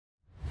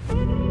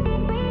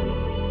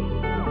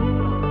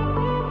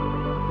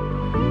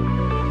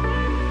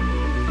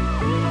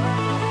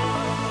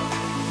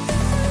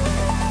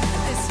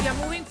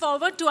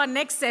to our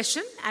next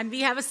session, and we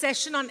have a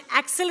session on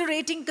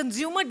accelerating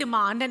consumer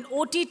demand and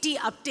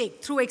OTT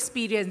uptake through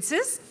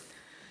experiences.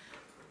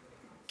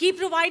 Key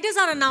providers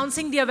are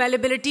announcing the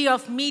availability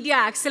of media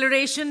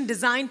acceleration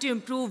designed to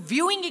improve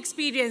viewing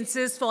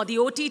experiences for the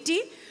OTT.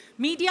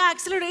 Media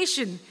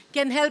acceleration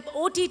can help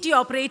OTT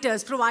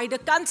operators provide a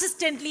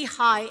consistently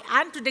high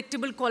and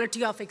predictable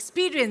quality of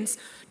experience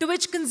to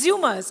which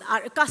consumers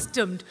are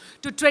accustomed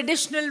to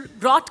traditional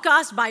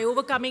broadcast by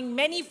overcoming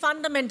many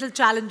fundamental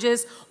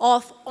challenges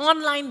of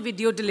online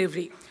video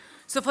delivery.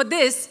 So for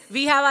this,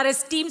 we have our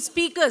esteemed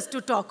speakers to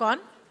talk on.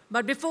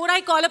 But before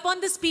I call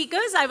upon the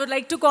speakers, I would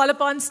like to call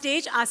upon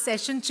stage our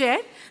session chair.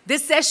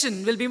 This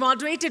session will be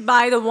moderated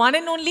by the one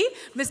and only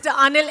Mr.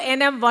 Anil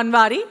N.M.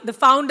 Wanvari, the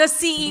founder,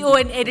 CEO,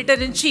 and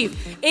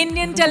editor-in-chief,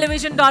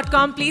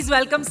 IndianTelevision.com. Please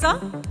welcome,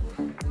 sir.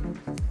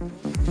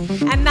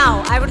 And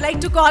now, I would like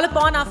to call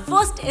upon our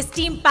first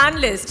esteemed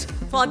panelist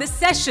for this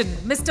session,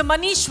 Mr.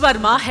 Manish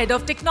Verma, Head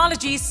of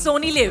Technology,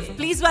 Sony Live.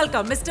 Please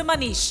welcome Mr.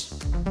 Manish.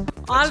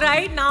 All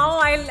right, now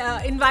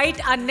I'll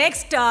invite our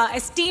next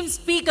esteemed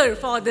speaker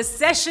for this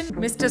session,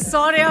 Mr.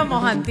 Sourjya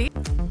Mohanty.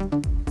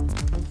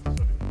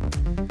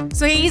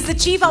 So he is the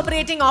Chief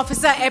Operating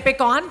Officer,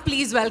 Epicon.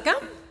 Please welcome.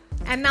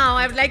 And now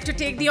I would like to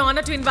take the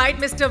honor to invite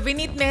Mr.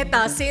 Vinit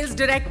Mehta, Sales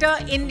Director,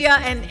 India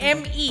and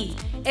ME,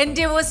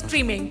 Endeavor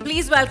Streaming.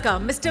 Please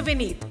welcome Mr.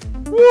 Vinit.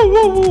 Woo,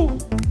 woo, woo.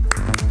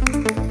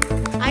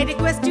 I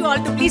request you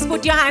all to please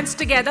put your hands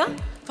together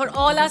for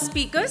all our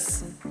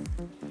speakers.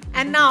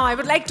 And now I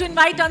would like to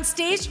invite on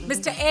stage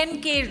Mr.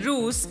 N.K.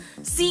 Rouse,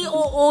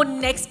 COO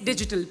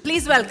NXTDigital.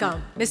 Please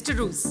welcome Mr.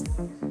 Rouse.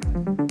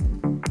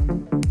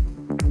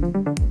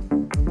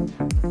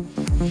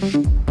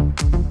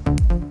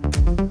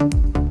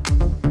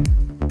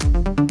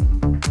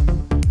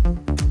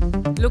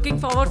 Looking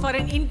forward for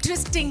an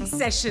interesting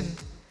session.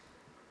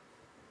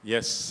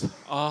 Yes,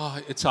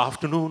 it's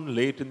afternoon,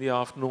 late in the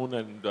afternoon,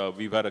 and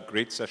we've had a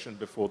great session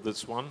before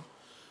this one.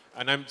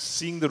 And I'm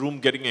seeing the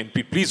room getting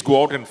empty. Please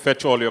go out and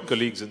fetch all your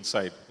colleagues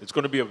inside. It's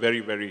going to be a very,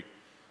 very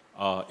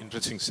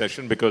interesting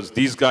session because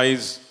these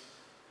guys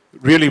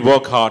really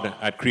work hard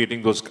at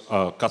creating those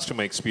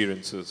customer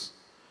experiences.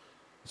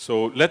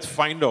 So let's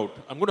find out.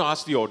 I'm going to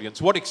ask the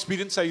audience, what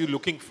experience are you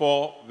looking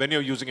for when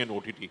you're using an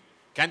OTT?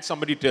 Can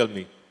somebody tell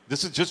me?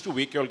 This is just to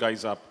wake you all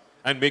guys up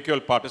and make you all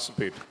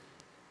participate.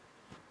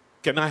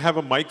 Can I have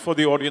a mic for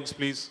the audience,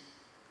 please?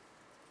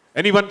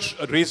 Anyone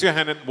raise your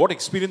hand and what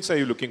experience are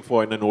you looking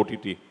for in an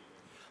OTT?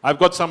 I've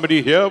got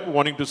somebody here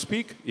wanting to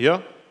speak.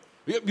 Here.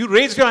 You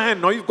raised your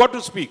hand. Now you've got to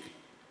speak.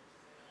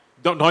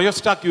 Now you're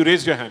stuck. You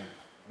raised your hand.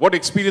 What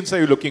experience are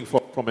you looking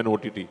for from an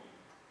OTT?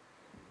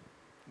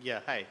 Yeah,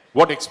 hi.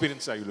 What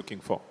experience are you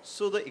looking for?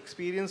 So the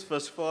experience,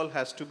 first of all,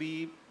 has to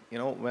be,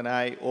 when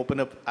I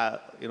open up,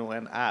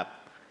 an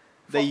app,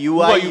 the UI,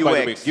 Who are you,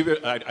 UX. by the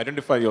way?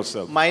 Identify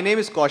yourself. My name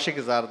is Kaushik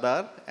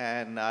Azardar,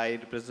 and I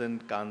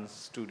represent Khan's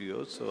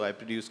Studios, so I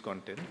produce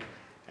content.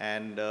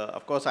 And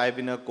of course, I've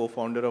been a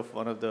co-founder of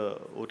one of the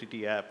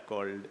OTT app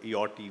called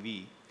Your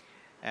TV.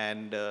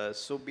 And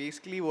so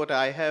basically what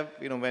I have,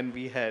 when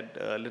we had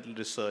a little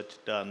research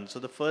done, so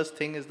the first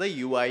thing is the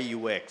UI,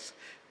 UX.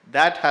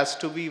 That has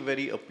to be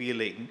very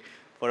appealing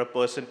for a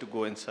person to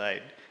go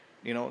inside,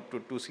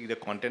 to see the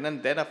content.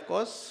 And then, of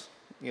course,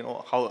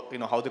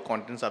 how the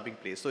contents are being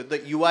placed. So the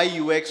UI,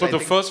 UX. So the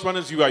first one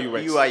is UI,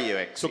 UX. UI,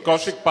 UX. So yes.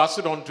 Kaushik, pass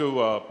it on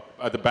to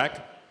at the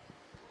back.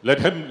 Let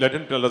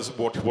him tell us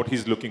what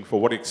he's looking for,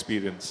 what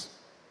experience.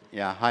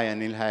 Yeah, hi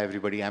Anil, hi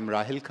everybody. I'm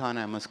Rahil Khan,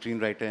 I'm a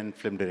screenwriter and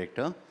film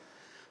director.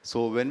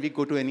 So when we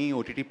go to any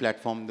OTT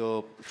platform,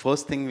 the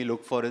first thing we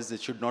look for is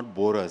it should not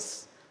bore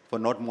us for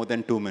not more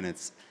than 2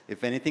 minutes.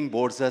 If anything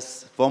bores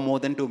us for more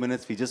than 2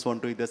 minutes, we just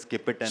want to either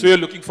skip it. And so you're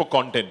looking for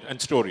content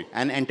and story.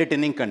 And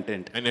entertaining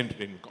content. And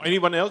entertaining.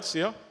 Anyone else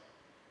here?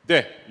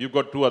 There, you've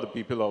got 2 other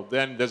people out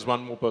there and there's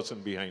 1 more person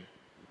behind.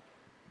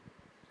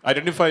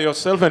 Identify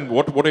yourself and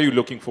what are you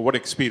looking for? What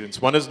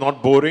experience? One is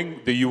not boring,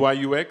 the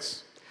UI,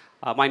 UX.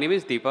 My name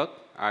is Deepak.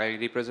 I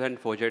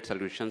represent 4Jet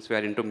Solutions. We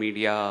are into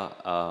media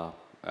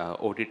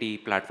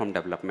OTT platform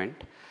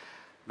development.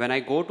 When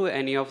I go to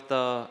any of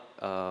the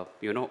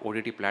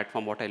OTT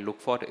platform, what I look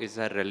for is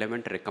a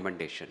relevant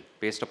recommendation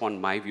based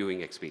upon my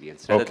viewing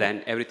experience rather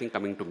than everything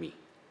coming to me.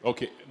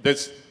 Okay.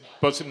 This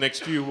person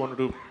next to you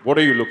what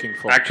are you looking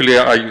for? Actually,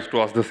 I used to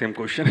ask the same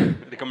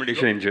question.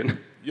 Recommendation engine.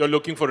 You're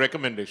looking for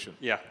recommendation?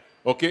 Yeah.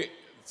 Okay.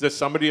 There's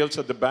somebody else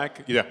at the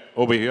back. Yeah,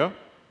 over here.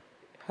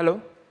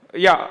 Hello.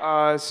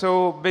 Yeah.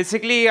 So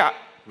basically.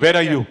 Where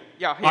are you?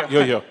 Yeah. Here.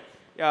 You're here.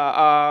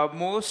 Yeah.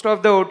 Most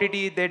of the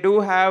OTT they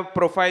do have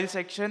profile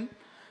section,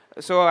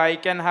 so I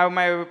can have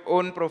my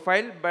own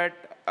profile. But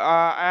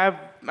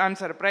I'm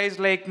surprised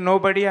like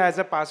nobody has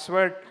a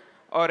password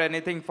or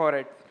anything for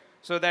it,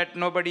 so that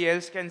nobody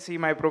else can see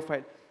my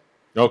profile.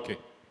 Okay.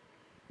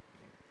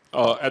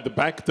 At the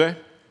back there.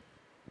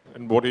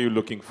 And what are you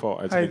looking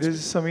for? Hi, this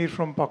is Samir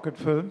from Pocket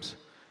Films.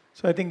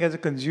 So I think as a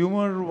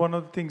consumer, one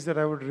of the things that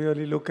I would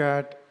really look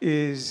at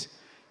is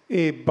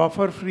a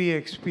buffer-free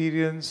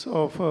experience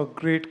of a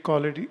great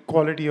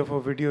quality of a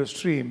video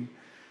stream.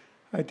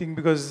 I think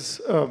because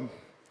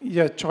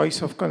yeah,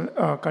 choice of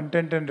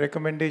content and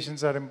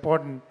recommendations are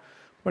important,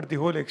 but the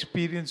whole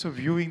experience of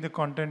viewing the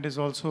content is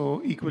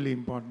also equally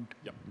important.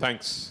 Yeah,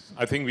 thanks.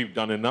 I think we've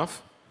done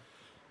enough.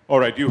 All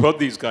right, you heard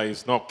these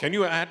guys. Now, can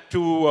you add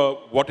to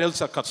what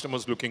else are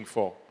customers looking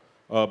for?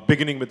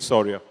 Beginning with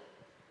Sourjya.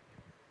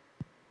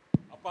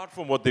 Apart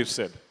from what they've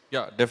said.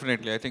 Yeah,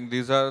 definitely. I think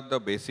these are the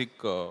basic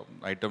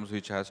items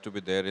which has to be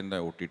there in the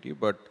OTT.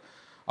 But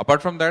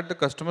apart from that, the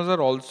customers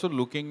are also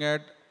looking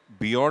at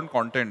beyond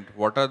content.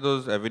 What are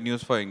those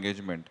avenues for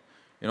engagement?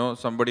 You know,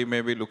 somebody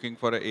may be looking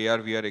for an AR,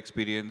 VR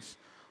experience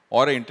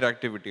or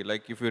interactivity.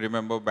 Like if you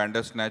remember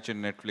Bandersnatch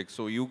in Netflix,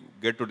 so you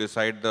get to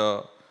decide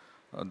the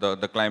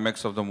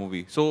climax of the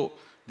movie. So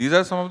these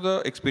are some of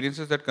the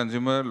experiences that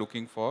consumers are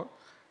looking for.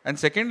 And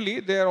secondly,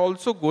 they are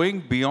also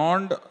going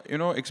beyond, you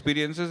know,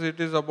 experiences. It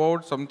is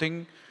about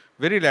something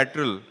very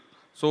lateral.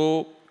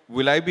 So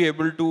will I be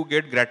able to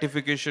get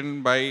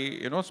gratification by,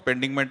 you know,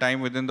 spending my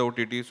time within the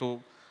OTT?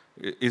 So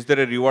is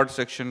there a reward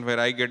section where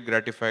I get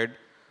gratified?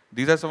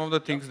 These are some of the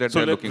things that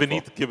they're looking for. So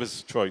let Vinit give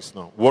us choice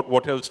now.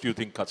 What else do you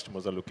think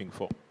customers are looking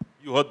for?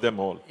 You heard them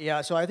all.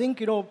 Yeah, so I think,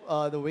 you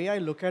know, the way I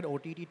look at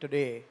OTT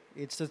today,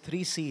 it's the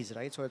 3 C's,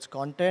 right? So it's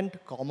content,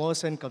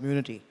 commerce, and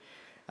community.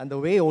 And the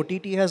way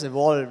OTT has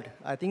evolved,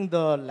 I think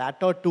the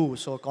latter two,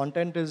 so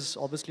content is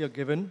obviously a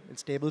given,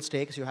 it's table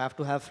stakes, you have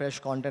to have fresh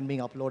content being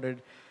uploaded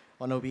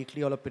on a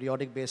weekly or a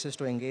periodic basis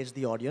to engage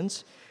the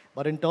audience.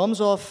 But in terms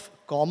of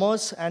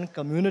commerce and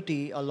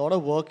community, a lot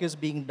of work is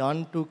being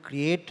done to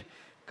create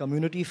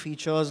community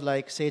features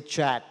like, say,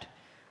 chat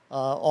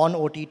on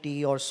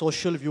OTT or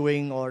social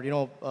viewing or, you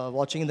know,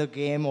 watching the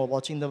game or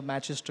watching the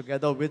matches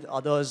together with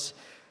others.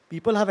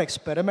 People have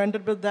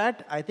experimented with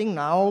that. I think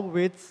now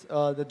with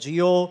the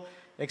Jio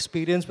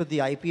experience with the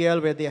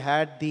IPL where they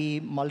had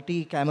the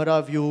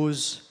multi-camera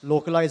views,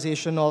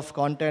 localization of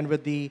content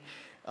with the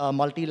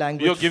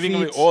multi-language You're giving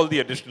away all the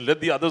additional.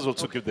 Let the others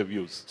also give their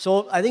views.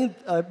 So I think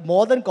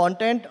more than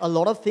content, a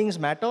lot of things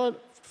matter.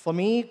 For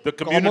me, the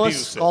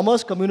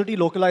commerce, community,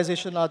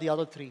 localization are the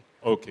other 3.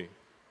 Okay.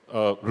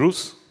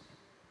 Rouse?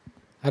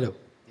 Hello.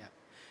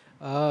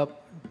 Yeah.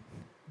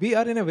 We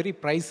are in a very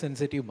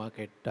price-sensitive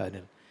market,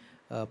 Anil.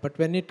 But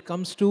when it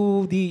comes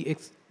to the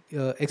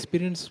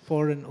experience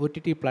for an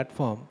OTT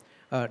platform,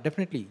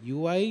 definitely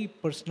UI,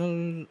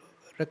 personal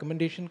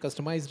recommendation,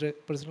 personalized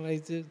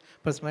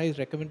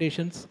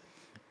recommendations,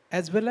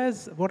 as well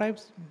as what I'm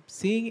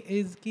seeing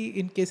is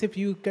in case if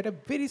you get a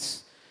very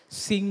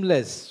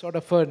seamless sort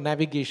of a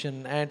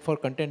navigation and for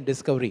content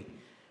discovery,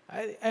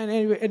 and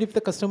if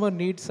the customer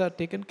needs are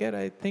taken care,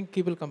 I think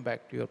he will come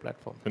back to your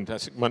platform.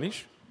 Fantastic.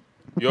 Manish,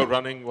 you're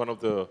running one of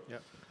the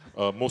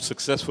most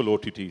successful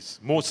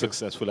OTTs. Most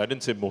successful. I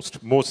didn't say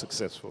most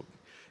successful.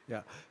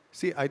 Yeah.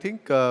 See, I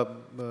think a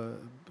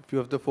few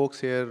of the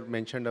folks here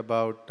mentioned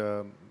about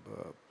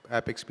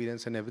app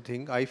experience and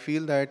everything. I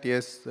feel that,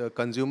 yes,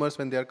 consumers,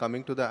 when they are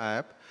coming to the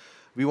app,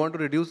 we want to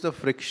reduce the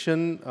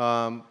friction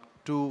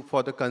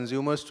for the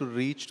consumers to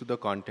reach to the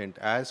content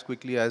as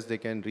quickly as they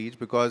can reach,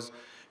 because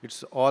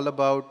it's all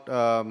about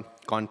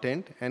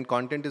content, and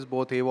content is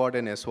both AVOD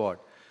and SVOD.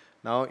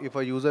 Now, if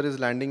a user is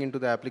landing into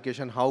the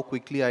application, how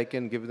quickly I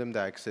can give them the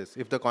access?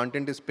 If the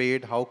content is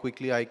paid, how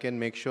quickly I can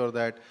make sure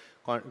that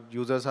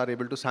users are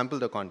able to sample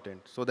the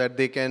content so that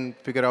they can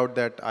figure out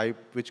that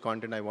which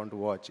content I want to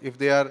watch. If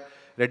they are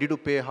ready to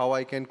pay, how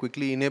I can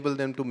quickly enable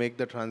them to make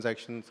the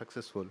transaction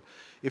successful.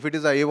 If it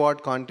is a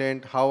AVOD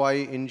content, how I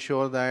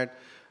ensure that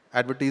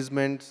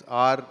advertisements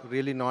are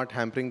really not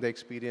hampering the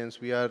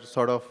experience. We are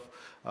sort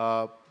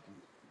of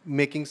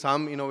making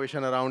some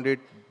innovation around it,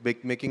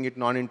 making it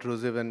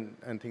non-intrusive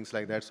and things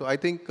like that. So I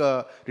think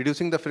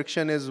reducing the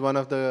friction is one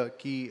of the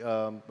key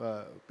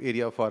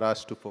area for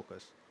us to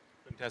focus.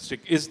 Fantastic.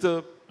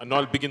 And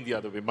I'll begin the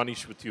other way.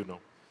 Manish, with you now.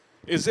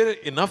 Is there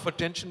enough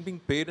attention being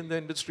paid in the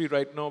industry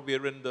right now?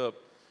 We're in the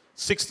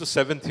 6th or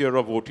 7th year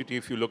of OTT.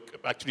 If you look,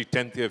 actually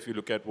 10th year, if you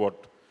look at what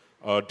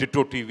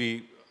Ditto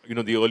TV, you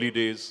know, the early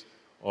days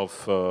of,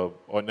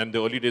 and the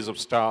early days of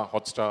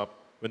Hotstar,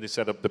 when they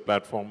set up the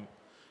platform.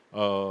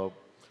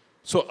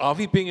 So are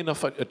we paying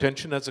enough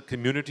attention as a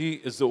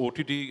community? Is the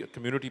OTT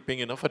community paying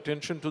enough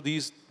attention to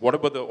these?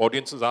 Whatever the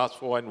audiences ask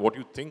for and what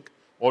you think,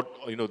 or,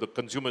 you know, the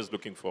consumer is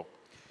looking for.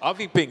 Are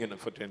we paying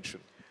enough attention?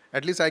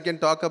 At least I can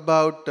talk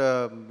about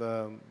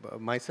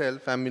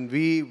myself. I mean,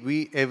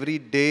 we every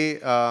day,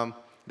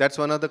 that's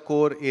one of the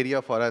core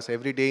area for us.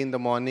 Every day in the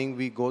morning,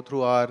 we go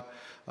through our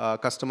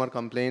customer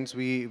complaints.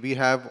 We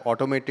have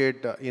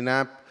automated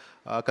in-app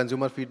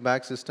consumer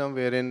feedback system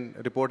wherein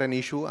report an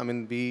issue. I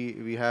mean,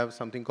 we have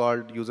something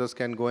called users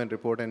can go and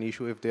report an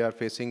issue if they are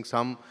facing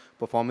some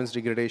performance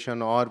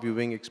degradation or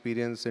viewing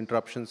experience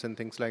interruptions and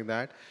things like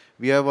that.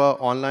 We have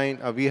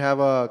we have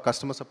a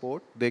customer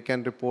support. They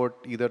can report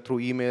either through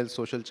emails,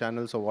 social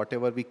channels, or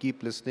whatever. We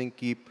keep listening,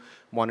 keep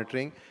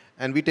monitoring,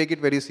 and we take it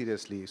very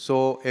seriously.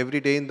 So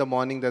every day in the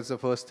morning, that's the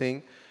first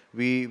thing.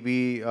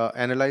 We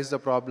analyze the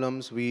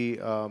problems, we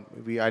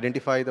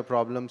identify the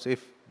problems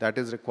if that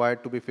is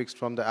required to be fixed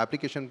from the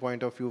application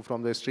point of view,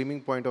 from the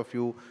streaming point of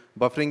view.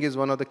 Buffering is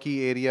one of the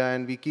key area,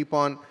 and we keep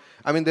on,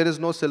 I mean, there is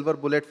no silver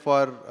bullet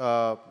for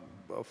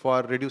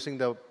reducing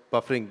the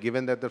buffering,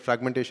 given that the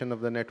fragmentation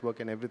of the network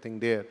and everything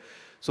there.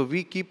 So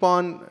we keep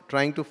on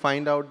trying to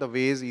find out the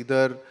ways,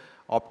 either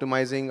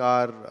optimizing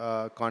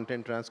our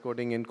content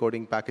transcoding,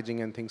 encoding,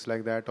 packaging, and things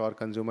like that, or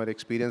consumer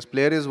experience.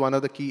 Player is one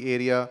of the key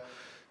area.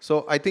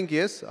 So I think,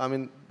 yes, I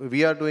mean,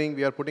 we are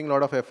putting a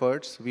lot of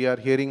efforts. We are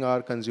hearing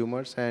our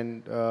consumers,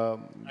 and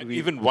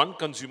even one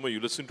consumer, you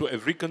listen to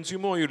every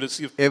consumer, or you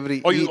receive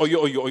every, or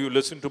you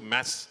listen to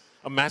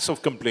a mass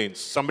of complaints.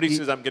 Somebody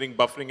says, I'm getting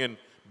buffering in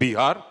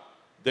Bihar.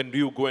 Then do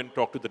you go and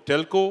talk to the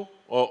telco,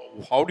 or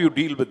how do you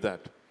deal with that?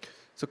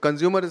 So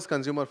consumer is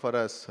consumer for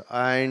us,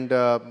 and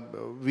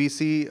we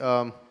see,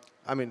 I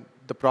mean,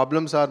 the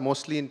problems are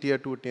mostly in tier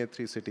 2, tier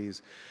 3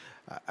 cities.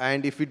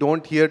 And if we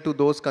don't hear to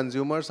those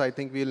consumers, I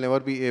think we'll never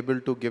be able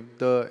to give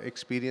the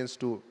experience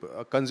to,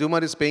 a consumer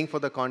is paying for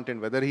the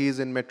content, whether he is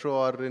in metro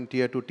or in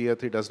tier 2, tier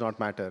 3, does not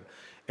matter.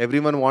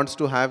 Everyone wants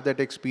to have that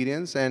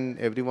experience, and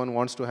everyone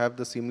wants to have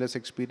the seamless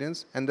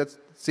experience. And the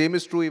same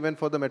is true even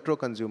for the metro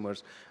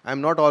consumers. I'm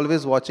not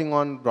always watching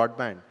on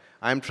broadband.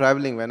 I'm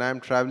traveling. When I'm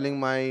traveling,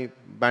 my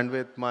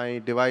bandwidth, my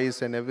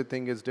device, and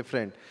everything is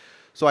different.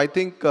 So I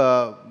think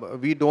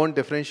we don't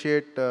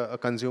differentiate a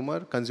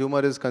consumer.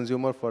 Consumer is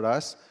consumer for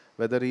us,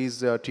 whether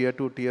he's tier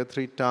 2, tier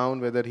 3 town,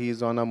 whether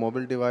he's on a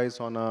mobile device,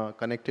 on a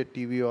connected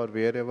TV, or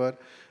wherever.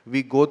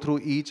 We go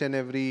through each and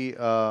every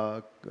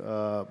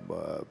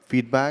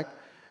feedback,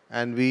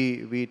 and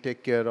we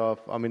take care of,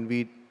 I mean,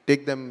 we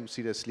take them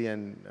seriously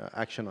and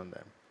action on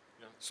them.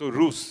 Yeah. So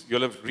Rouse,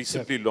 you'll have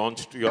recently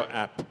launched your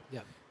app.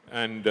 Yeah.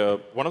 And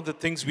one of the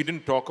things we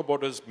didn't talk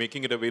about is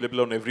making it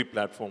available on every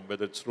platform,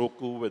 whether it's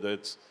Roku, whether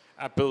it's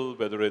Apple,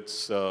 whether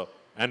it's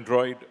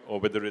Android, or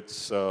whether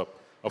it's a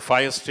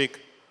Fire Stick.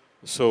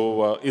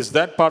 So is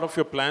that part of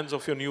your plans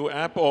of your new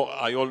app, or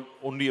are you all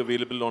only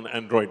available on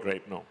Android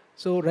right now?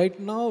 So right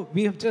now,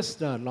 we have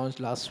just launched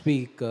last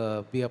week.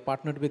 We have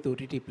partnered with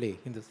OTT Play,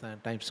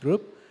 Hindustan Times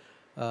Group.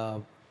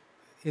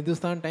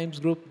 Hindustan Times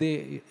Group,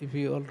 if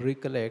you all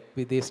recollect,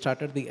 they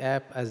started the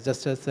app as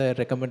just as a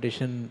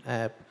recommendation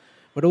app.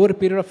 But over a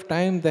period of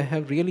time, they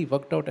have really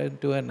worked out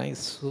into a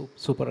nice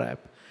super app.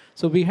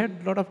 So we had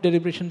a lot of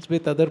deliberations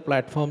with other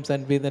platforms,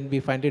 and then we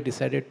finally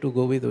decided to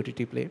go with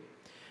OTT Play.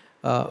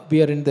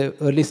 We are in the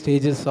early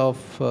stages of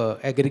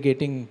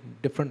aggregating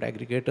different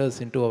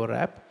aggregators into our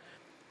app.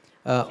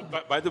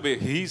 By the way,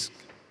 he's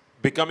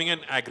becoming an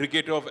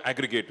aggregator of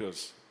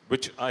aggregators,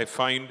 which I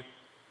find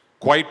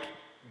quite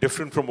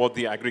different from what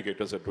the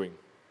aggregators are doing.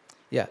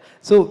 Yeah,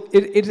 so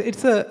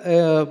it's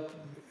a,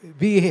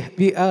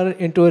 we are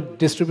into a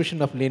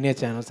distribution of linear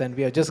channels, and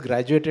we have just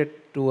graduated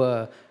to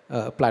a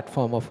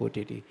platform of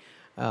OTT.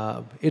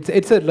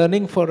 It's a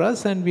learning for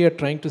us, and we are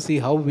trying to see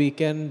how we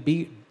can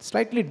be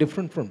slightly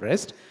different from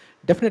rest.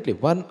 Definitely,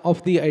 one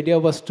of the idea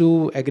was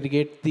to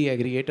aggregate the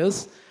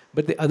aggregators,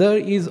 but the other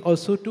is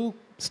also to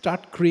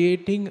start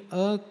creating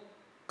a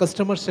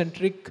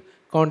customer-centric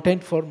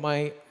content for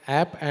my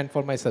app and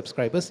for my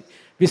subscribers.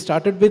 We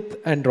started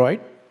with Android.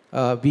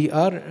 We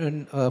are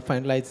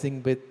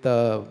finalizing with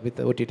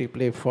OTT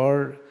Play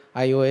for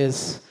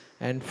iOS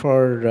and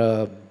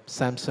for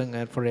Samsung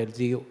and for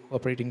LG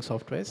operating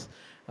softwares.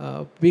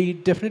 We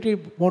definitely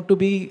want to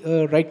be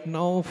right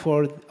now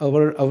for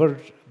our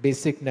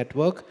basic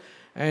network,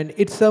 and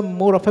it's a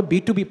more of a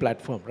B2B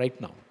platform right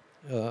now.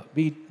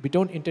 We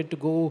don't intend to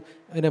go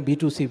in a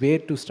B2C way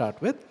to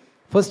start with.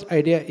 First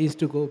idea is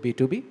to go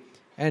B2B,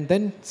 and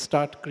then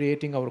start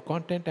creating our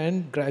content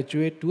and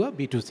graduate to a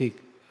B2C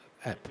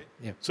app.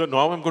 Yeah. So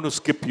now I'm going to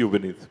skip you,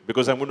 Vinit,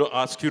 because I'm going to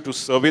ask you to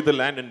survey the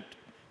land and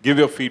give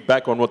your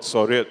feedback on what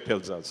Sourjya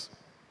tells us.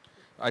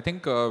 I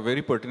think a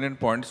very pertinent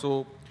point.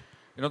 So,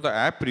 you know, the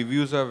app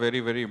reviews are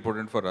very, very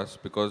important for us,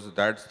 because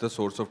that's the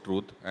source of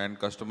truth, and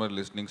customer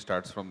listening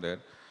starts from there.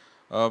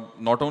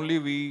 Not only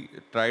we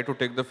try to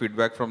take the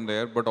feedback from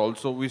there, but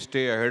also we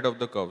stay ahead of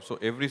the curve. So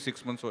every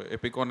 6 months, so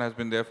Epicon has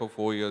been there for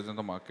 4 years in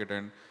the market,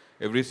 and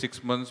every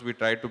 6 months we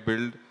try to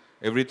build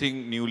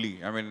everything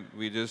newly. I mean,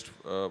 we just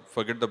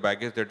forget the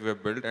baggage that we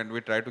have built, and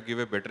we try to give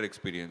a better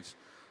experience.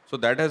 So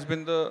that has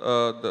been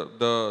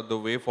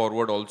the way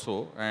forward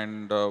also,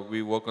 and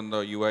we work on the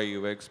UI,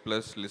 UX,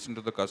 plus listen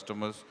to the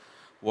customers,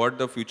 what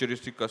the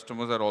futuristic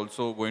customers are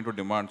also going to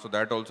demand. So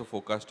that also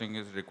forecasting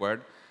is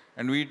required.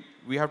 And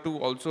we have to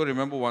also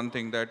remember one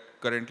thing, that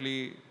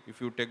currently,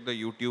 if you take the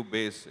YouTube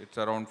base, it's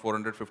around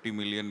 450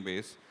 million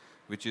base,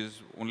 which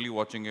is only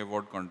watching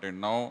AVOD content.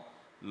 Now,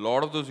 a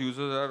lot of those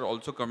users are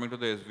also coming to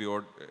the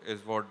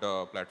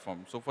SVOD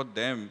platform. So for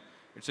them,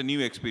 it's a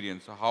new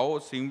experience. So how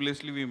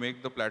seamlessly we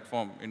make the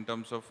platform in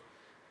terms of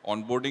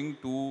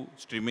onboarding to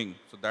streaming.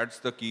 So that's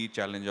the key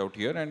challenge out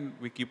here, and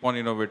we keep on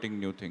innovating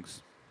new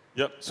things.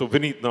 Yeah, so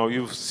Vinit, now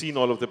you've seen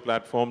all of the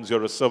platforms,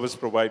 you're a service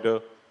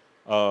provider,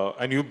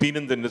 and you've been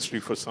in the industry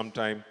for some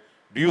time.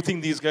 Do you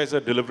think these guys are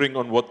delivering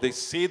on what they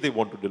say they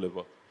want to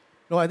deliver?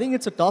 No, I think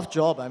it's a tough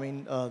job. I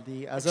mean,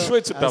 as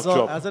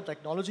a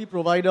technology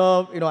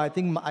provider, I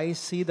think I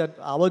see that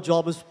our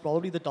job is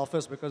probably the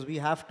toughest because we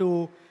have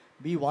to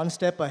be one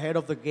step ahead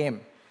of the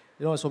game.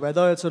 So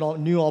whether it's a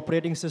new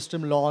operating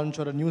system launch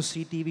or a new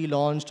CTV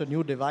launched, a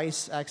new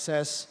device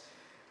access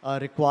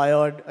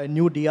required, a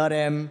new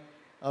DRM,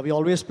 we're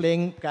always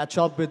playing catch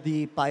up with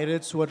the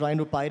pirates who are trying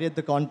to pirate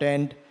the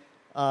content.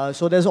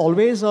 So there's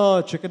always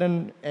a chicken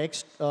and egg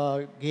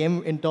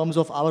game in terms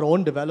of our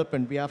own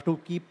development. We have to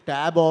keep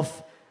tab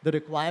of the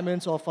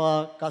requirements of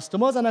our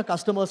customers and our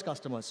customers'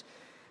 customers.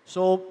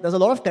 So there's a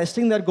lot of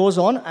testing that goes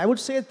on. I would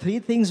say three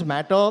things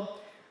matter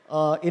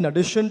in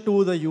addition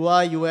to the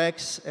UI,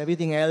 UX,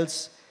 everything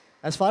else.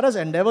 As far as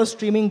Endeavor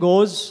streaming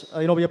goes,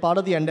 we are part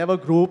of the Endeavor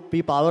group.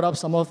 We power up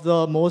some of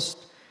the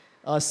most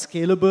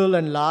scalable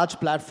and large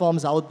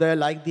platforms out there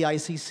like the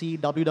ICC,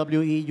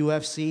 WWE,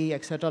 UFC,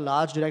 etc.,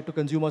 large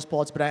direct-to-consumer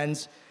sports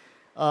brands.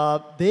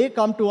 They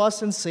come to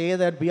us and say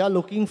that we are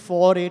looking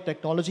for a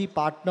technology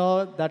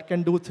partner that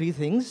can do three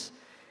things,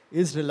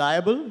 is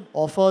reliable,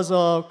 offers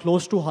a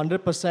close to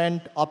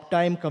 100%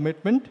 uptime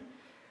commitment,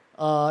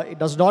 it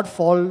does not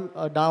fall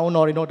down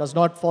or does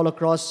not fall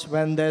across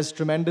when there's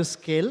tremendous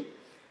scale,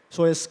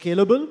 so is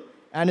scalable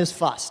and is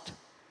fast.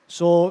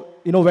 So,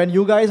 when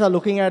you guys are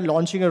looking at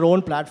launching your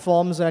own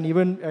platforms and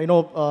even,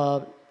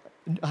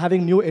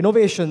 having new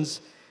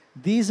innovations,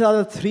 these are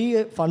the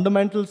three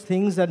fundamental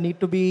things that need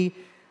to be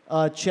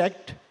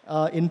checked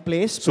in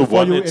place. So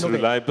one, it's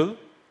reliable.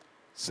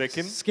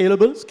 Second?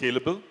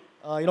 Scalable.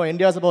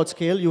 India is about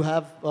scale. You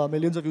have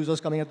millions of users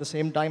coming at the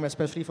same time,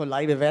 especially for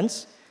live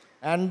events.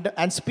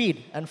 And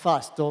speed and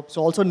fast. So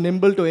also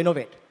nimble to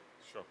innovate.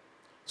 Sure.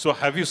 So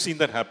have you seen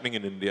that happening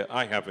in India?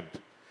 I haven't.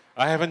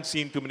 I haven't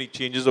seen too many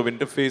changes of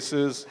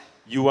interfaces,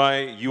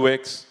 UI,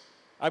 UX.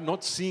 I'm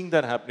not seeing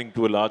that happening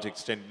to a large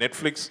extent.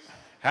 Netflix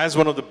has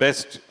one of the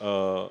best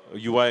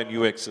UI and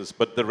UXs,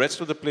 but the rest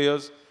of the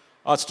players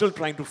are still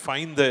trying to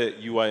find the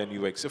UI and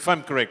UX. If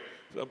I'm correct,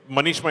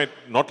 Manish might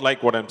not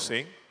like what I'm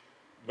saying,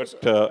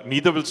 but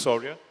neither will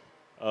Sourjya,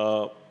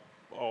 or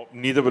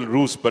neither will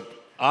Rouse, but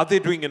are they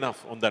doing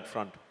enough on that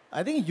front?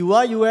 I think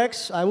UI,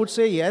 UX, I would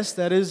say yes,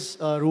 there is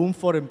room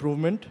for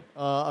improvement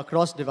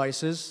across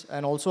devices.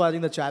 And also I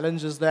think the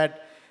challenge is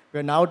that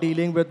we're now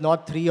dealing with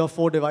not 3 or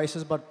 4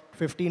 devices, but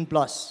 15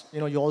 plus.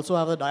 You also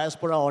have the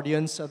diaspora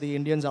audience, the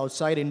Indians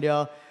outside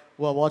India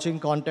who are watching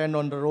content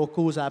on the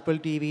Rokus, Apple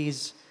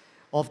TVs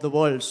of the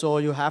world. So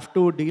you have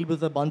to deal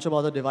with a bunch of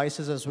other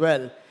devices as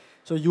well.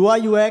 So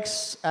UI,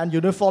 UX and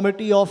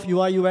uniformity of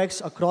UI,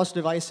 UX across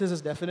devices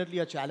is definitely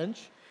a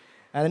challenge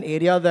and an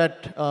area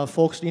that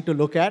folks need to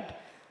look at.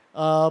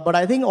 But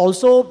I think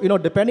also,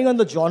 depending on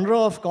the genre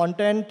of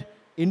content,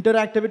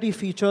 interactivity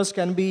features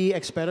can be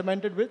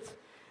experimented with.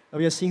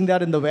 We are seeing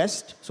that in the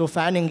West. So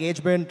fan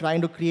engagement,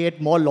 trying to create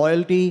more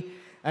loyalty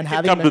and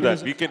having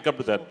mechanisms. We can come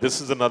to that.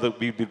 This is another,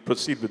 we will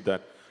proceed with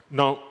that.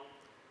 Now,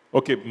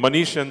 okay,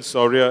 Manish and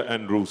Sourjya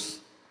and Rouse,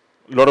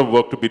 a lot of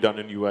work to be done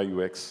in UI,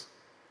 UX.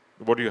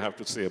 What do you have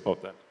to say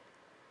about that?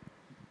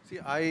 See,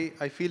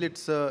 I feel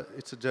it's a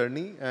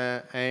journey,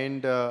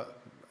 and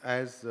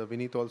as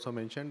Vinit also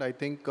mentioned, I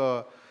think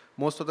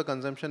most of the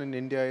consumption in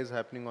India is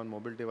happening on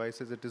mobile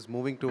devices. It is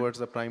moving towards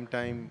the prime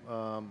time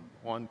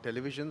on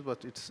televisions,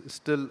 but it's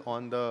still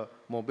on the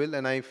mobile.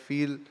 And I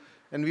feel,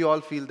 and we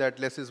all feel that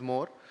less is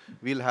more.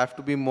 We'll have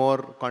to be more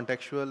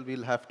contextual.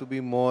 We'll have to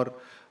be more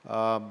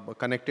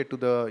connected to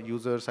the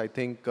users. I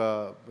think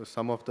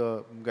some of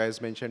the guys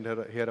mentioned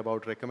here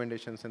about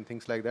recommendations and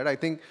things like that. I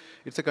think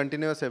it's a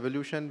continuous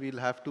evolution. We'll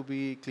have to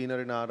be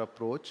cleaner in our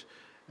approach.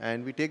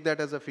 And we take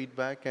that as a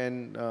feedback,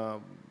 and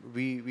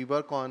we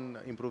work on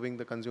improving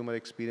the consumer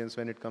experience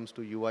when it comes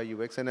to UI,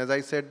 UX. And as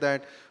I said,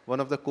 that one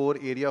of the core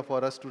area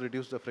for us to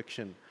reduce the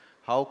friction.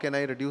 How can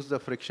I reduce the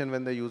friction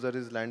when the user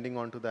is landing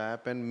onto the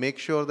app and make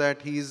sure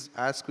that he's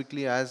as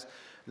quickly as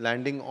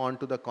landing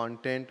onto the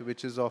content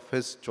which is of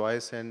his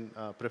choice and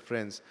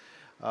preference.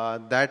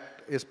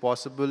 That is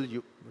possible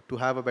to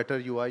have a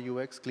better UI,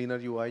 UX, cleaner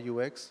UI,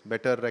 UX,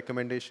 better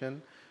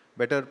recommendation,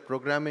 better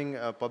programming,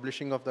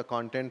 publishing of the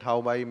content,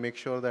 how I make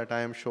sure that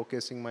I am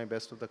showcasing my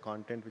best of the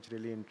content which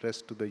really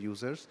interests to the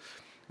users.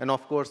 And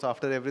of course,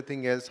 after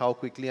everything else, how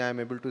quickly I am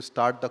able to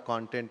start the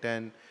content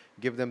and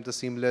give them the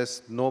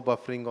seamless, no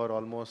buffering or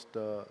almost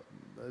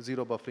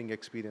zero buffering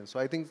experience. So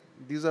I think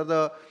these are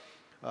the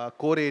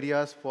core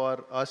areas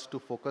for us to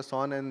focus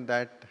on, and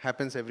that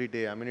happens every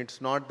day. I mean, it's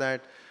not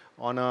that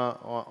on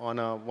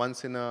a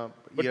once in a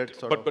year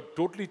sort of. But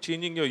totally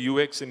changing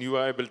your UX and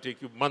UI will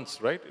take you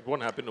months, right? It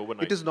won't happen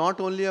overnight. It is not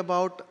only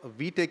about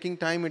we taking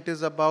time, it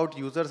is about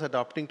users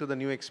adapting to the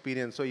new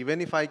experience. So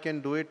even if I can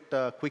do it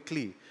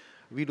quickly,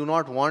 we do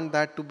not want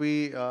that to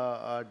be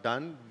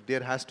done.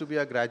 There has to be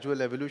a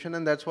gradual evolution,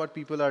 and that's what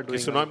people are doing.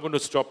 Okay, so now I'm going to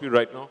stop you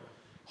right now.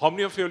 How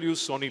many of you all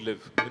use Sony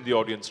Live in the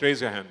audience?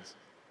 Raise your hands.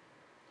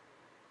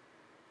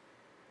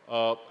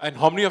 And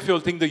how many of you all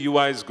think the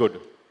UI is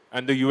good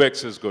and the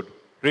UX is good?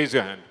 Raise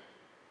your hand.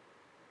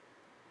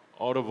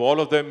 Out of all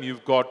of them,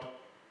 you've got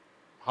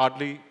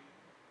hardly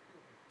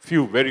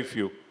few, very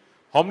few.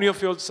 How many of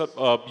you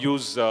all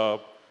use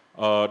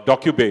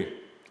DocuBay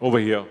over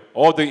here,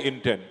 or the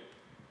Intent?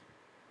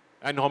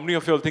 And how many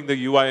of you all think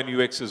the UI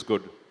and UX is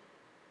good?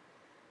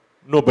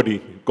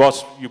 Nobody.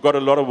 Gosh, you've got a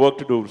lot of work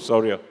to do,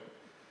 Sourjya.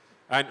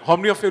 And how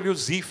many of you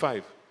use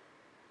Z5?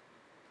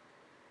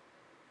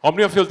 How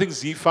many of you think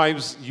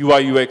Z5's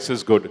UI UX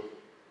is good?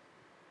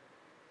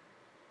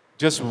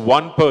 Just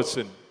one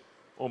person.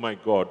 Oh my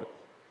God.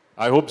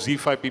 I hope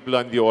Z5 people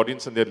are in the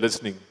audience and they're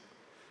listening.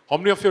 How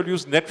many of you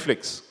use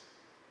Netflix?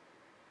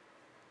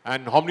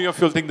 And how many of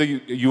you think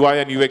the UI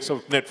and UX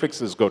of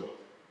Netflix is good?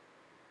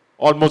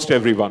 Almost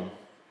everyone.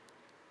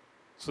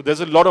 So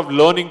there's a lot of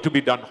learning to be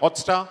done.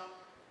 Hotstar?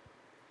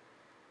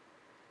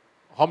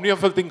 How many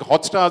of you think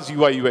Hotstar's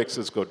UI UX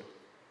is good?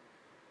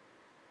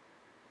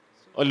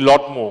 A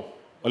lot more.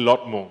 A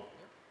lot more.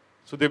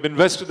 So they've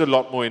invested a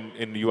lot more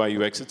in UI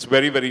UX. It's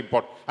very, very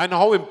important. And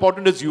how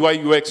important is UI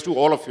UX to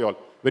all of you all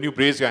when you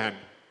raise your hand?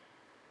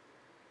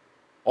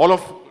 All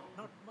of...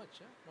 Not much,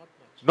 huh? Not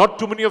much. Not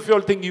too many of you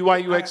all think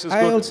UI UX is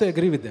good. I also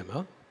agree with them.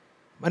 Huh?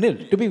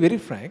 Anil, to be very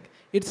frank,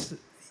 it's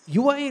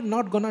UI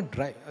not going to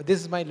drive.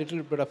 This is my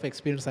little bit of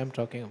experience I'm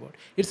talking about.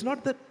 It's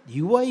not that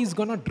UI is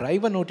going to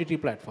drive an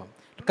OTT platform.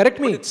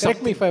 Correct me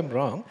if I'm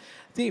wrong.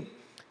 See,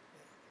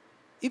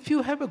 if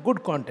you have a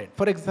good content,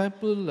 for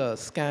example,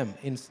 Scam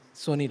in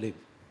Sony Live,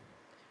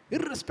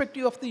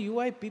 irrespective of the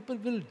UI, people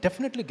will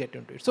definitely get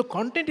into it. So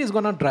content is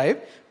going to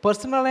drive.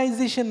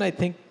 Personalization, I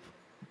think,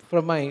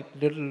 from my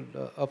little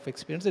of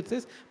experience, it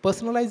says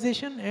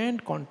personalization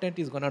and content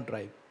is going to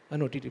drive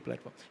an OTT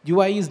platform.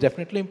 UI is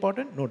definitely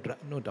important,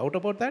 no doubt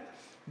about that.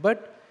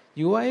 But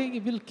UI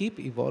will keep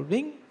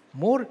evolving.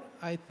 More,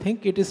 I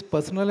think it is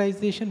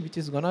personalization which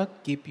is going to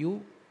keep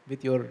you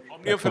with your How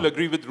many of you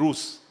agree with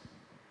Rouse?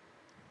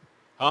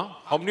 Huh?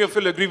 How many of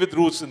you agree with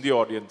Rouse in the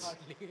audience?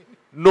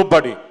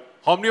 Nobody.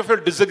 How many of you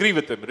disagree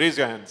with him? Raise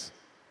your hands.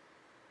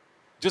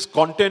 Just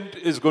content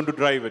is going to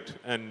drive it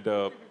and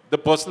the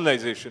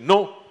personalization.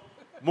 No,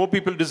 more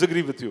people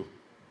disagree with you.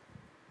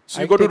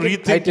 So you've got to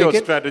rethink your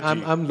strategy.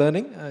 I'm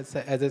learning. As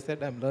I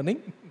said, I'm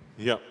learning.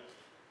 Yeah.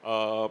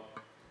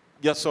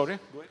 Yeah, sorry.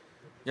 Go ahead.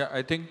 Yeah,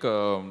 I think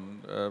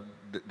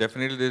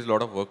definitely there is a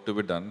lot of work to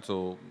be done.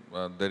 So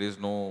there is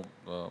no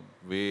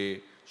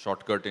way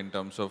shortcut in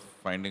terms of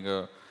finding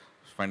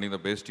the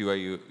best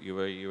UI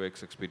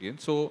UX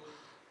experience. So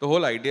the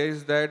whole idea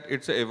is that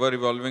it's an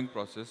ever-evolving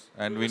process,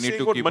 and we need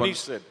to keep on. Manish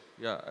said.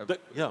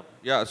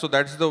 Yeah. So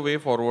that's the way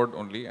forward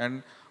only.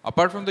 And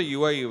apart from the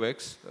UI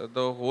UX,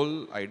 the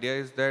whole idea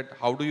is that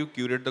how do you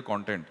curate the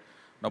content?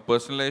 Now,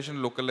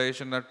 personalization,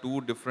 localization are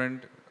two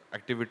different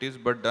activities,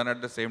 but done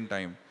at the same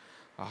time.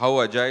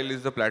 How agile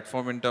is the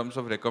platform in terms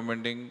of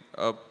recommending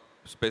a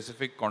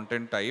specific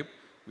content type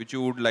which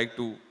you would like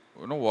to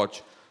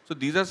watch? So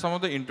these are some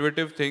of the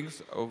intuitive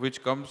things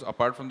which comes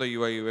apart from the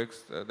UI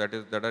UX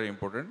that are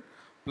important.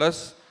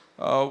 Plus,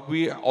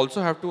 we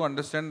also have to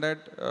understand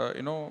that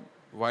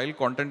while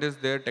content is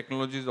there,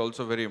 technology is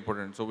also very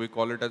important. So we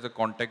call it as a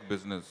contact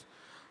business.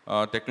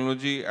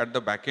 Technology at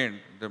the back end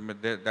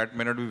that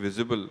may not be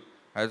visible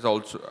has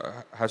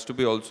to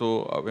be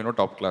also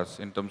top class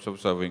in terms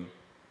of serving.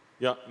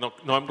 Yeah. Now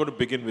I'm going to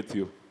begin with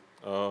you.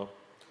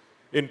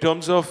 In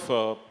terms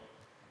of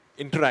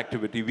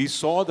interactivity, we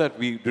saw that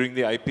during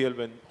the IPL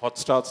when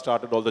Hotstar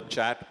started all the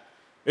chat,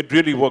 it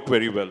really worked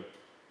very well.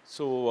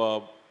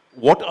 So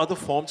what other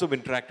forms of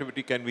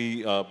interactivity can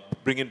we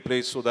bring in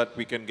place so that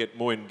we can get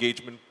more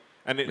engagement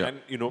and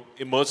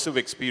immersive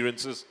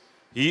experiences?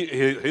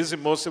 His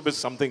immersive is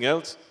something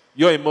else.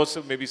 Your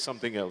immersive may be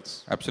something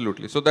else.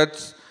 Absolutely. So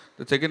that's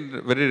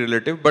again very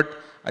relative, but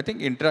I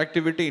think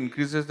interactivity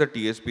increases the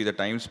TSP, the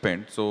time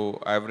spent.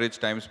 So average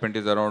time spent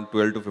is around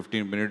 12 to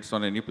 15 minutes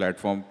on any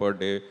platform per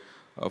day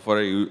for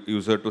a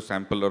user to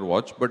sample or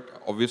watch.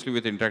 But obviously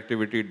with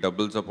interactivity, it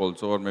doubles up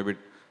also, or maybe it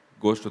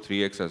goes to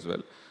 3x as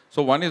well.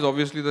 So one is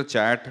obviously the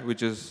chat,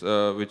 which is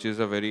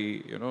a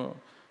very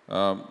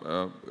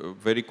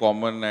very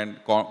common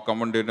and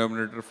common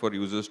denominator for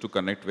users to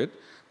connect with.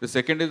 The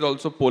second is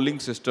also polling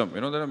system.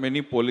 There are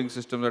many polling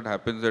systems that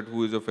happens that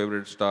who is your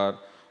favorite star,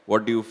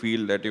 what do you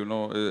feel that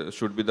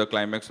should be the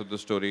climax of the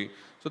story.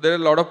 So there are a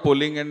lot of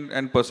polling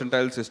and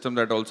percentile system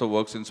that also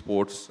works in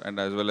sports and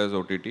as well as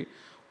OTT.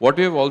 What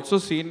we have also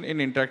seen in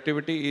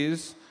interactivity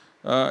is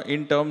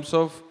in terms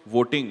of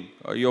voting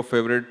your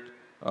favorite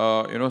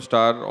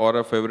star or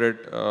a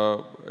favorite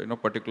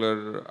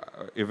particular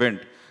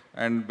event,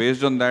 and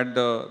based on that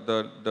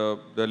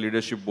the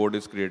leadership board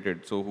is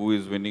created. So who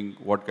is winning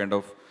what kind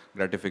of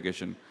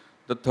gratification.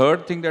 The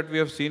third thing that we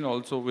have seen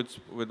also with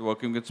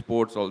working with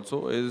sports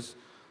also is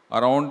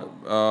around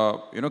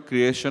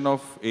creation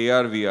of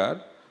AR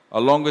VR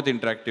along with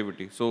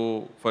interactivity.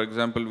 So for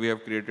example, we are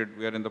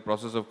in the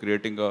process of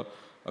creating a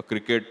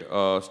cricket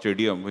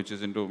stadium which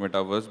is into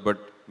metaverse,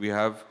 but we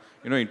have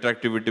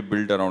interactivity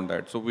built around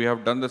that. So we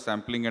have done the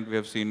sampling and we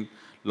have seen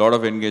a lot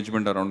of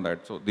engagement around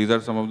that. So these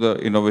are some of the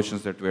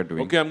innovations that we are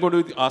doing. Okay, I'm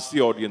going to ask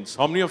the audience,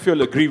 how many of you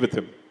will agree with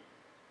him?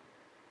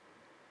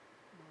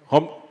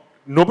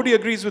 Nobody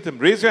agrees with him.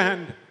 Raise your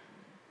hand.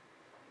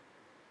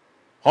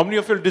 How many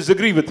of you will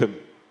disagree with him?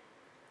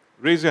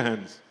 Raise your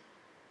hands.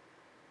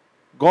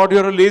 God,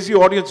 you're a lazy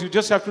audience. You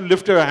just have to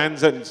lift your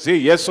hands and say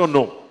yes or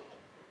no.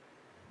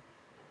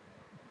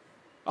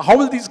 How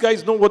will these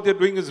guys know what they're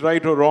doing is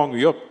right or wrong?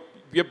 We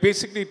are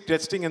basically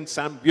testing and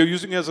we are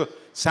using it as a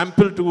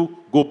sample to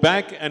go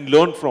back and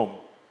learn from.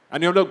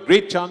 And you have a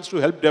great chance to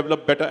help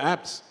develop better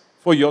apps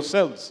for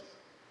yourselves.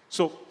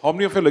 So how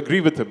many of you will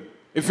agree with him?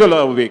 If you're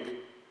awake.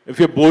 If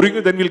you're boring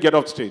you, then we'll get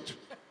off stage.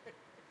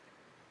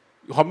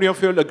 How many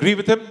of you will agree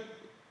with him?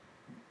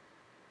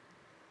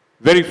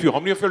 Very few. How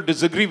many of you will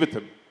disagree with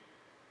him?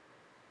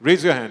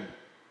 Raise your hand.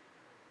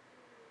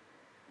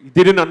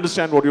 They didn't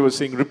understand what you were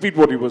saying. Repeat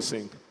what you were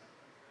saying.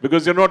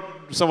 Because you're not,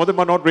 some of them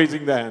are not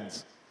raising their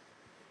hands.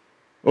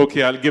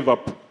 Okay, I'll give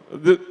up.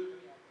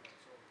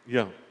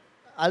 Yeah.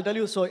 I'll tell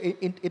you, so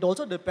it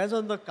also depends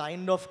on the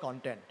kind of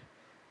content.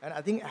 And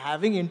I think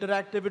having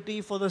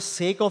interactivity for the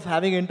sake of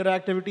having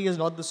interactivity is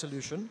not the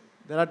solution.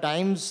 There are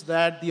times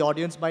that the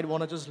audience might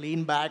want to just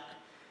lean back,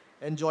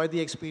 enjoy the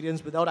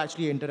experience without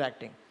actually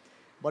interacting.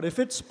 But if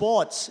it's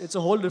sports, it's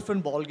a whole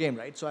different ballgame,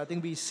 right? So I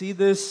think we see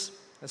this,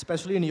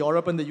 especially in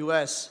Europe and the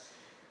US,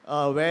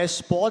 where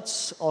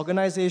sports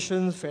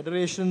organizations,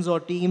 federations or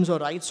teams or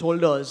rights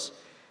holders,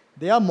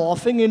 they are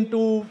morphing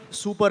into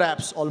super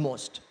apps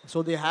almost.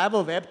 So they have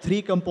a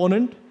Web3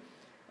 component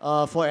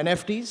for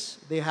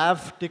NFTs. They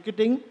have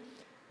ticketing.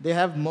 They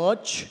have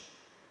merch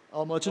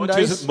or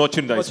merchandise.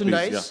 Merchandise,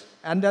 please, yeah.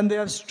 And then they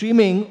have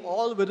streaming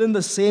all within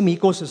the same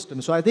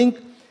ecosystem. So I think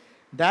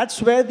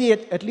that's where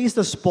at least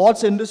the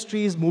sports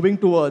industry is moving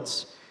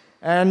towards.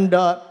 And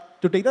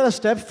to take that a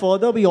step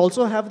further, we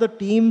also have the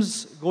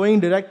teams going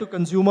direct to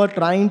consumer,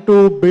 trying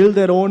to build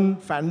their own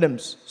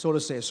fandoms, so to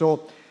say.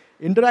 So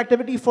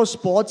interactivity for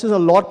sports is a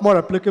lot more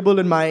applicable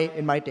in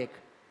my take.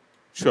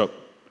 Sure.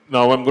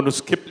 Now I'm going to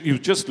skip. You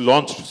just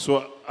launched,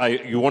 so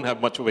you won't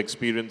have much of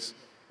experience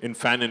in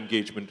fan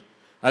engagement.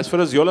 As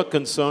far as you all are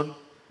concerned,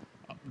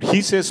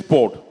 he says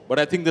sport, but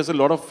I think there's a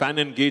lot of fan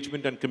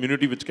engagement and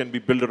community which can be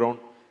built around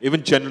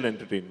even general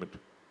entertainment.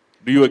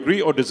 Do you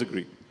agree or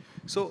disagree?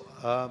 So,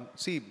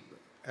 see,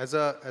 as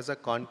a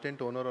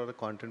content owner or a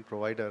content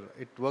provider,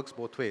 it works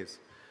both ways.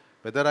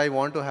 Whether I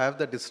want to have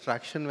the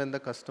distraction when the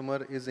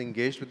customer is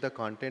engaged with the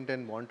content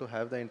and want to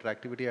have the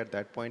interactivity at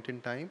that point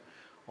in time,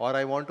 or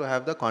I want to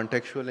have the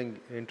contextual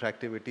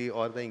interactivity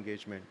or the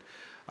engagement.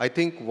 I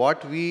think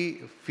what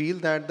we feel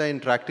that the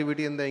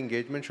interactivity and the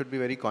engagement should be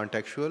very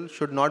contextual,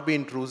 should not be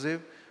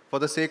intrusive. For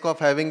the sake of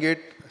having it,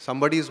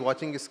 somebody is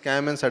watching a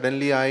scam and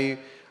suddenly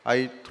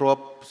I throw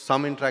up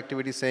some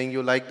interactivity saying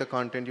you like the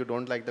content, you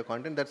don't like the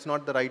content. That's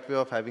not the right way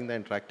of having the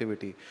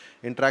interactivity.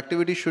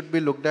 Interactivity should be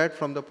looked at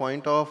from the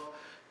point of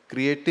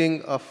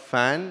creating a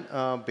fan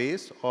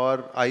base,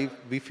 or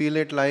we feel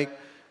it like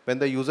when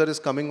the user is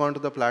coming onto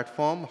the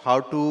platform, how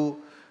to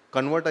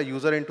convert a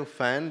user into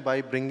fan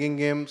by bringing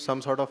in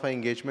some sort of an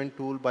engagement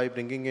tool, by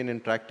bringing in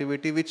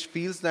interactivity, which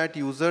feels that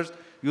users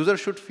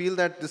should feel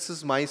that this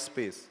is my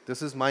space,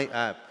 this is my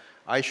app,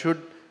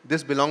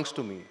 this belongs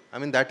to me. I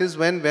mean, that is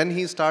when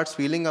he starts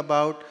feeling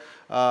about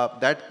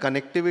that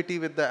connectivity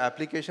with the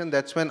application,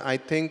 that's when I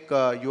think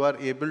you are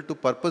able to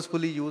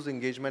purposefully use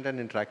engagement and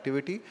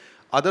interactivity.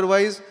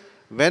 Otherwise,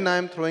 when I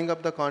am throwing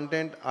up the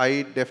content,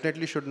 I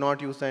definitely should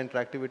not use the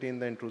interactivity in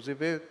the intrusive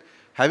way.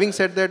 Having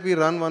said that, we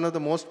run one of the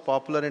most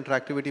popular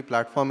interactivity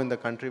platform in the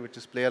country, which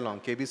is Play Along,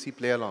 KBC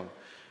Play Along,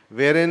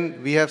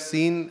 wherein we have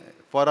seen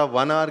for a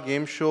 1-hour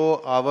game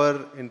show, our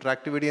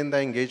interactivity and the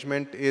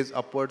engagement is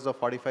upwards of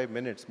 45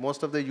 minutes.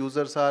 Most of the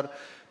users are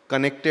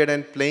connected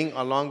and playing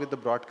along with the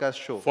broadcast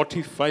show.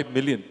 45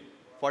 million?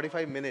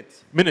 45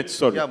 minutes. Minutes,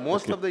 sorry. Yeah,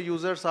 most of the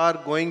users are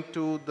going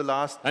to the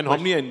last... And how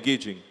many are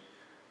engaging?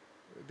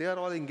 They are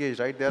all engaged,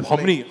 right? They are how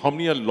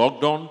many are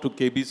logged on to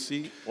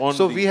KBC?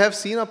 So we have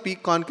seen a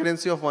peak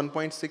concurrency of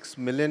 1.6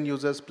 million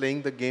users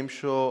playing the game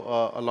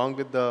show along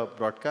with the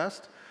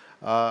broadcast.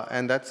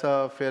 And that's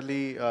a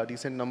fairly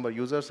decent number.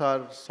 Users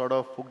are sort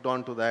of hooked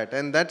on to that.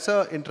 And that's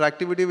a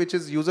interactivity which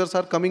is users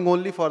are coming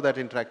only for that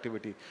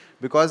interactivity.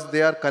 Because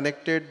they are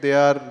connected,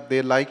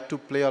 they like to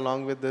play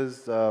along with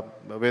this,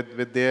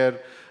 with their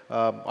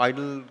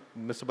idol.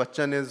 Mr.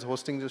 Bachchan is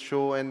hosting the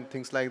show and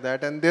things like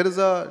that. And there is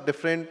a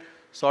different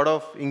sort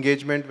of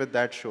engagement with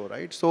that show,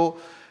 right? So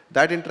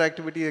that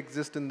interactivity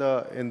exists in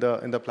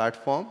the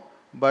platform.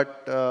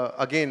 But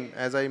again,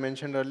 as I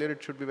mentioned earlier,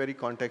 it should be very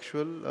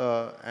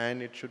contextual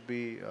and it should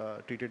be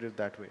treated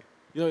that way.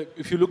 Yeah,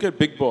 if you look at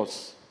Big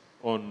Boss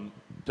on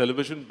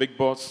television, Big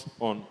Boss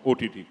on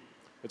OTT,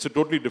 it's a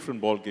totally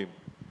different ball game.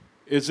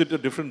 Is it a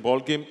different ball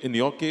game in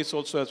your case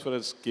also as far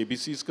as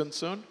KBC is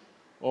concerned?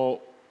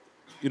 Or,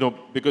 you know,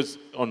 because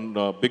on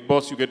Big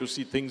Boss you get to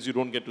see things you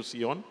don't get to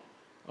see on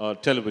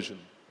television,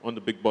 on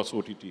the Big Boss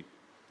OTT.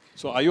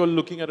 So are you all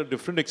looking at a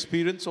different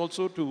experience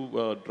also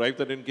to drive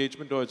that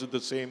engagement, or is it the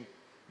same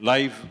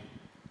live?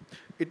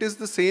 It is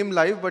the same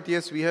live, but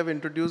yes, we have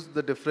introduced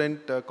the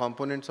different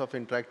components of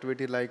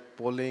interactivity like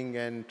polling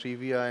and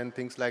trivia and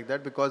things like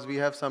that, because we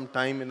have some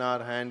time in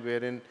our hand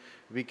wherein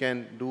we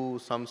can do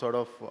some sort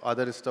of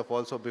other stuff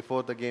also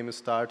before the game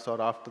starts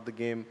or after the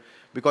game,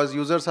 because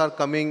users are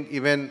coming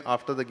even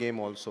after the game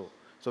also.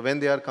 So when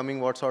they are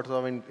coming, what sorts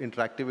of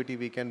interactivity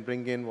we can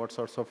bring in, what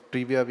sorts of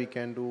trivia we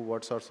can do,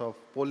 what sorts of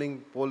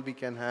poll we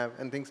can have,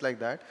 and things like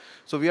that.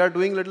 So we are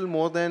doing little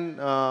more than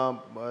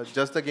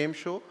just the game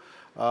show,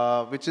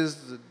 which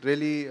is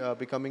really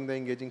becoming the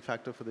engaging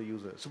factor for the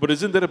users. So, but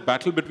isn't there a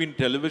battle between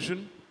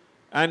television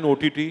and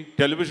OTT?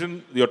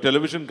 Television, your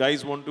television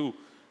guys want to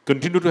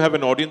continue to have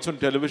an audience on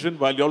television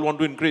while you all want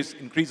to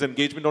increase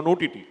engagement on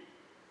OTT.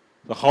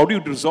 So how do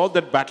you resolve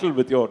that battle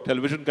with your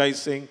television guys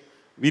saying,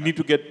 we need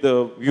to get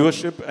the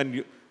viewership,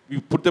 and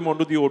you put them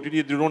onto the OTT,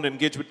 they don't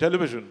engage with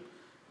television?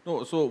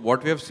 No, so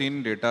what we have seen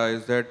in data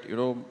is that,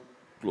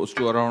 close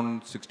to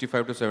around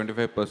 65 to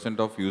 75%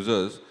 of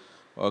users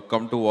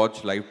come to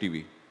watch live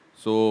TV.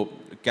 So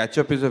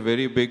catch-up is a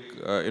very big,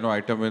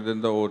 item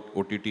within the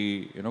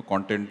OTT,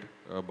 content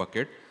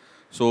bucket.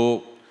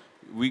 So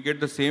we get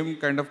the same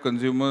kind of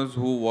consumers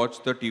who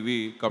watch the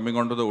TV coming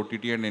onto the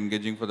OTT and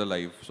engaging for the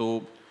live.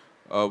 So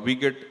we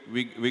get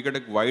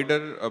a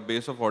wider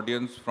base of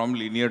audience from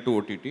linear to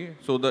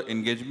OTT. So the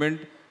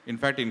engagement, in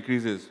fact,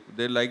 increases.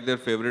 They like their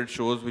favorite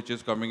shows which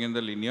is coming in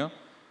the linear,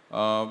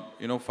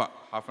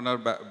 half an hour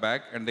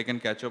back, and they can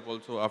catch up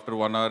also after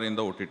 1 hour in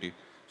the OTT.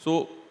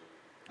 So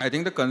I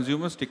think the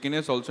consumer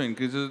stickiness also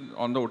increases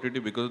on the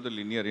OTT because of the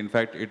linear. In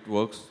fact, it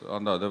works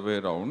on the other way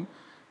around.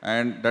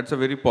 And that's a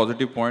very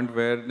positive point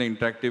where the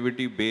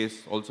interactivity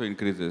base also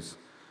increases.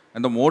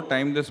 And the more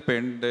time they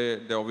spend, they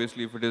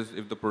obviously,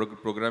 if the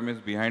program is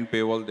behind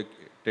paywall, they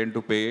tend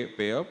to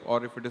pay up.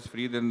 Or if it is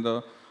free, then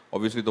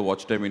obviously the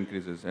watch time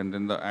increases, and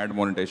then the ad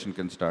monetization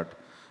can start.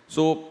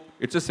 So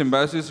it's a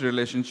symbiosis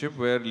relationship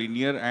where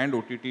linear and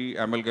OTT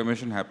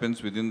amalgamation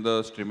happens within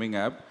the streaming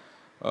app.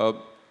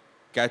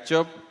 Catch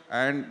up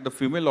and the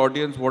female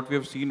audience, what we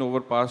have seen over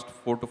past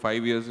 4 to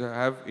 5 years,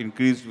 have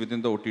increased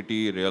within the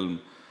OTT realm.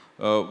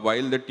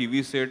 While the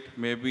TV set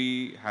may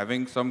be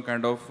having some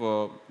kind of,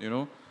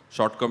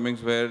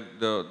 shortcomings where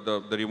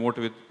the remote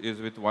is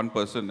with one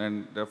person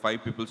and there are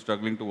 5 people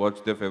struggling to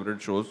watch their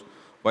favorite shows.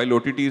 While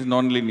OTT is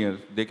non-linear,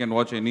 they can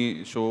watch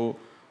any show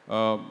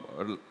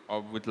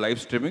with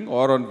live streaming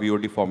or on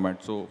VOD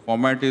format. So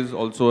format is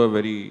also a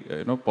very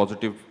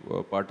positive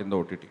part in the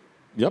OTT.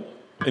 Yep.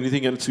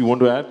 Anything else you want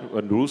to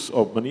add, Rouse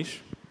or Manish?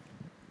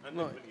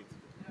 No.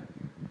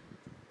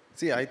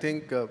 See, I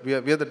think we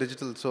are the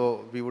digital,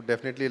 so we would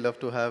definitely love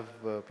to have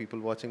people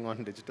watching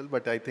on digital.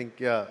 But I think,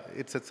 yeah,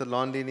 it's a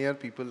non-linear.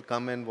 People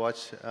come and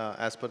watch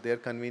as per their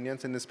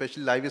convenience. And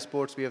especially live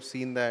sports, we have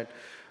seen that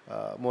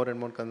more and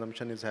more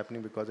consumption is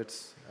happening because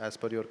it's as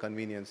per your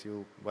convenience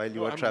while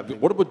you are traveling.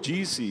 What about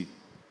GEC?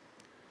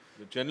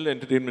 The general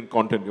entertainment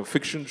content, your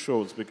fiction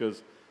shows,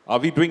 because are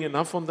we doing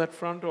enough on that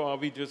front, or are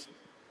we just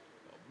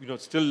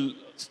still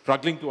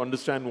struggling to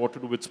understand what to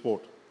do with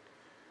sport?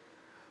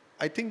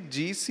 I think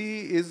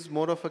GC is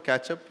more of a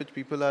catch-up, which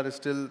people are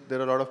still, there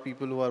are a lot of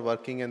people who are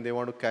working and they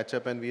want to catch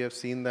up, and we have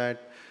seen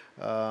that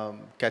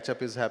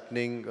catch-up is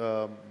happening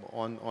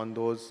on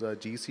those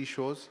GC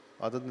shows.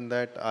 Other than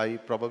that, I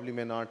probably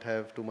may not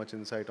have too much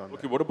insight on that.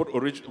 Okay, what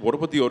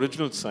about the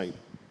original side?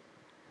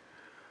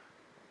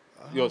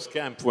 Your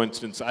scam, for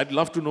instance. I'd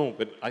love to know,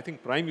 but I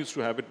think Prime used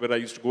to have it where I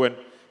used to go and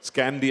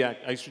scan the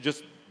act. I used to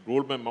just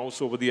roll my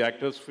mouse over the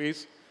actor's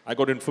face. I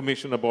got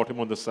information about him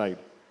on the side.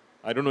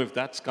 I don't know if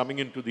that's coming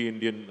into the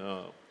Indian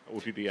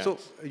OTT apps. So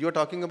you're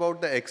talking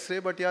about the X-ray,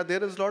 but yeah,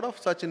 there is a lot of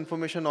such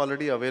information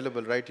already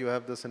available, right? You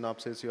have the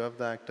synopsis, you have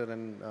the actor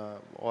and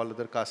all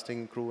other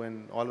casting crew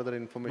and all other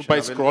information by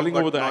available, scrolling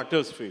over the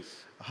actor's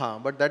face.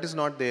 But that is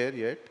not there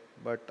yet.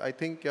 But I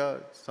think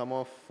some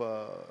of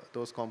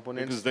those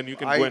components. Because then you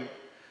can go and.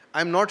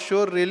 I'm not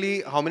sure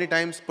really how many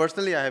times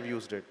personally I have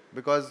used it,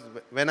 because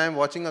when I'm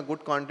watching a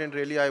good content,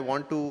 really I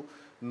want to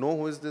know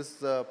who is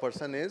this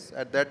person is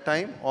at that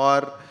time,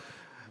 or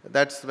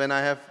that's when I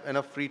have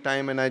enough free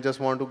time and I just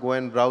want to go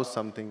and browse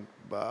something.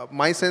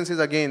 My sense is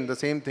again the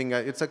same thing.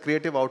 It's a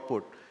creative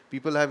output.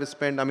 People have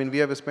spent, we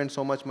have spent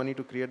so much money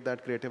to create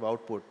that creative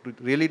output.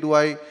 Really, do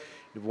I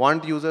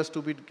want users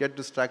to get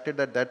distracted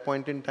at that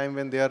point in time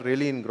when they are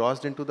really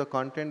engrossed into the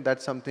content?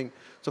 That's something.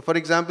 So for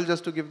example,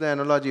 just to give the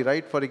analogy,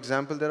 right? For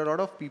example, there are a lot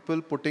of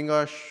people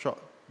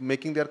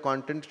making their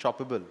content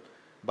shoppable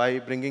by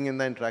bringing in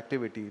the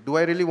interactivity. Do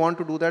I really want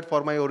to do that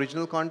for my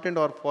original content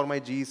or for my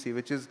GEC,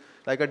 which is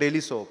like a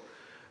daily soap?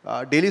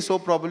 Daily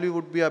soap probably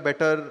would be a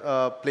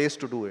better place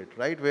to do it,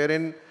 right?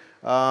 Wherein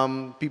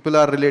people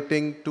are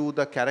relating to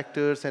the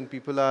characters and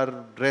people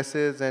are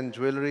dresses and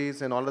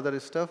jewelries and all other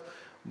stuff.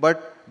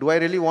 But do I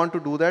really want to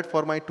do that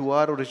for my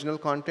 2-hour original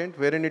content,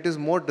 wherein it is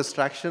more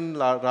distraction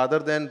rather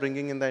than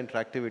bringing in the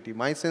interactivity?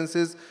 My sense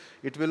is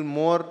it will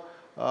more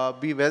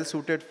be well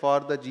suited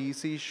for the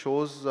GEC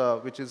shows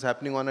which is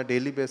happening on a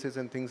daily basis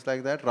and things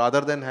like that,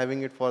 rather than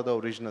having it for the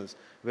originals,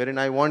 wherein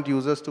I want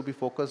users to be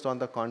focused on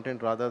the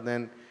content rather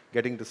than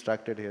getting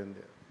distracted here and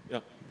there. Yeah,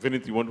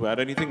 Vinit, you want to add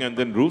anything? And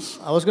then Rouse?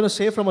 I was going to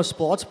say from a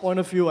sports point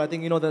of view, I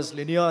think, there's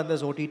linear and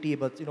there's OTT,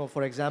 but,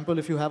 for example,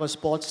 if you have a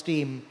sports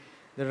team,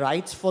 the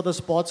rights for the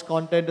sports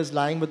content is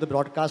lying with the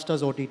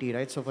broadcaster's OTT,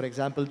 right? So, for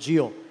example,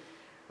 Jio.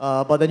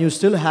 But then you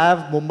still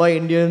have Mumbai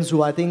Indians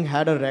who I think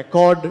had a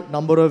record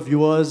number of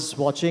viewers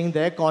watching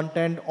their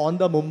content on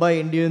the Mumbai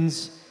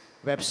Indians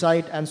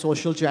website and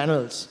social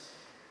channels.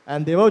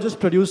 And they were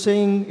just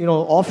producing,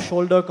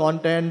 off-shoulder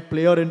content,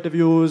 player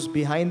interviews,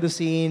 behind the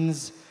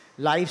scenes,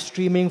 live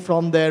streaming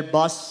from their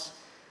bus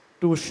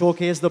to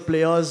showcase the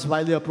players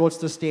while they approach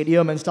the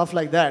stadium and stuff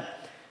like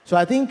that. So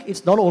I think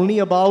it's not only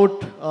about,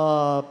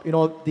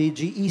 the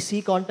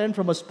GEC content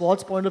from a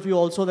sports point of view.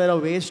 Also, there are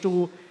ways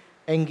to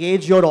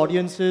engage your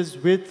audiences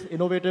with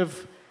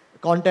innovative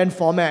content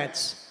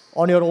formats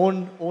on your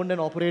own owned and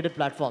operated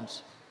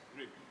platforms.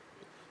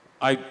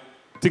 I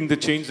think they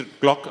changed the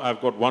clock.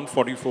 I've got 1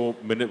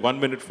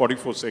 minute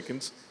 44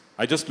 seconds.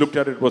 I just looked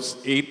at it, it was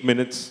 8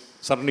 minutes.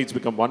 Suddenly it's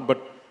become 1,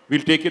 but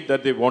we'll take it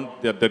that they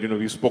want that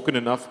we've spoken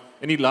enough.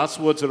 Any last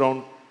words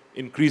around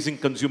increasing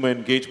consumer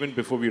engagement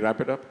before we wrap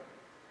it up?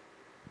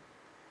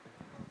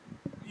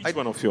 Each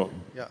one of you.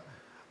 Yeah.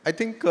 I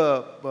think,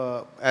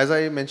 as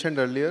I mentioned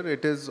earlier,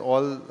 it is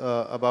all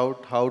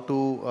about how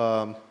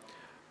to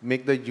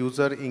make the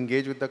user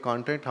engage with the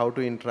content, how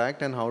to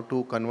interact, and how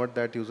to convert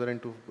that user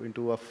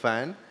into a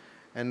fan.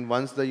 And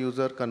once the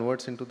user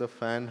converts into the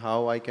fan,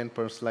 how I can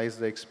personalize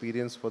the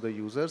experience for the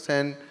users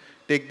and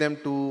take them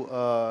to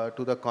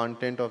the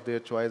content of their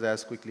choice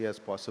as quickly as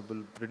possible,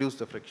 reduce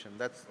the friction.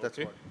 That's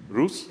okay. what.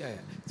 Rouse? Yeah.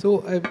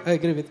 So I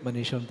agree with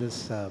Manish on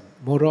this.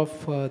 More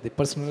of the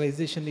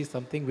personalization is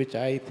something which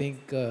I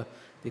think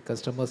the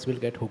customers will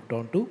get hooked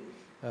on to.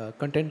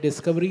 Content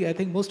discovery, I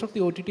think most of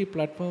the OTT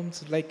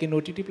platforms, like in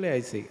OTT Play,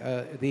 I say,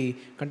 the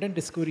content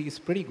discovery is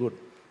pretty good.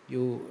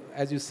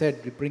 As you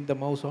said, you bring the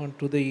mouse on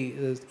to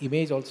the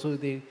image also,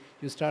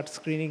 you start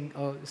screening,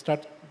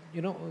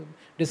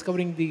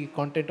 discovering the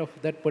content of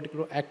that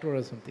particular actor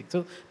or something.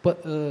 So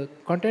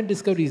content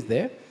discovery is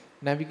there.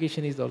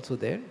 Navigation is also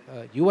there.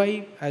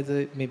 UI,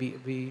 maybe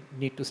we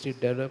need to still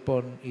develop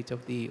on each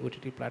of the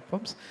OTT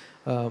platforms.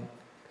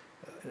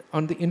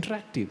 On the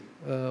interactive,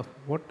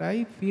 what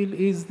I feel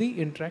is the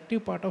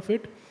interactive part of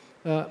it.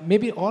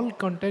 Maybe all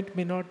content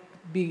may not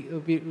be,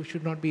 we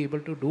should not be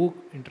able to do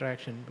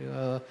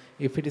interaction.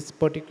 If it is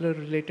particularly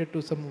related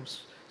to some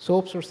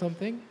soaps or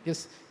something,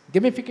 yes,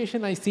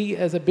 gamification I see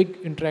as a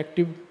big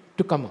interactive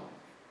to come up.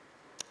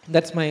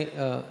 That's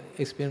my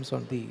experience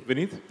on the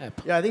Vinit?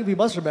 app. Yeah, I think we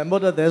must remember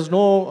that there's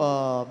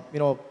no,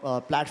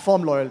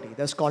 platform loyalty.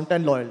 There's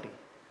content loyalty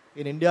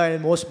in India and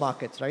in most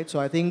markets, right? So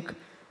I think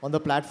on the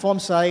platform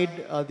side,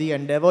 the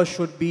endeavor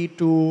should be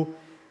to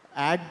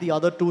add the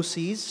other two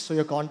C's. So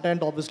your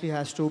content obviously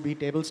has to be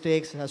table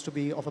stakes, it has to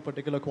be of a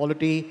particular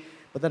quality.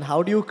 But then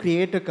how do you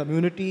create a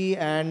community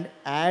and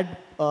add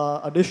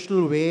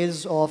additional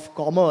ways of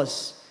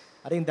commerce?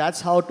 I think that's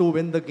how to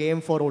win the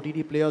game for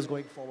OTT players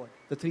going forward,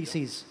 the three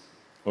C's.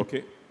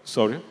 Okay,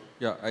 Sourjya?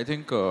 Yeah, I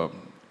think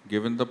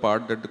given the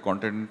part that the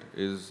content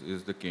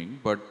is the king,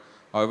 but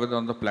however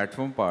on the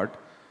platform part,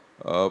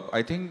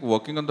 I think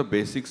working on the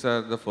basics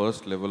are the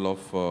first level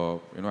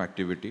of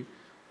activity.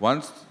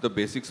 Once the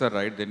basics are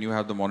right, then you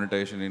have the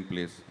monetization in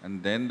place,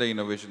 and then the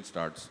innovation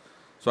starts.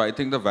 So I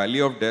think the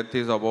value of death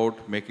is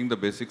about making the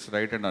basics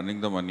right and earning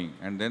the money,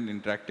 and then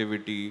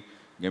interactivity,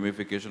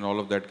 gamification, all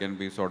of that can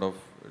be sort of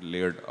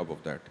layered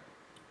above that.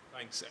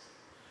 Thanks.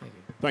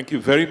 Thank you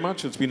very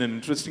much. It's been an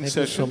interesting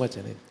session. Thank you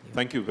so much, Anil. Yeah.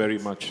 Thank you very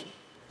much.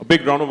 A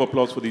big round of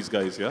applause for these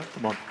guys, yeah?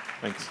 Come on.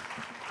 Thanks.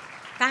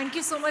 Thank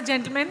you so much,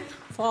 gentlemen,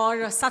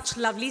 for such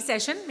lovely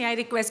session. May I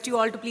request you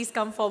all to please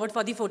come forward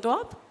for the photo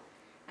op?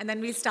 And then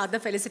we'll start the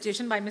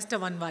felicitation by Mr.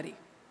 Wanvari.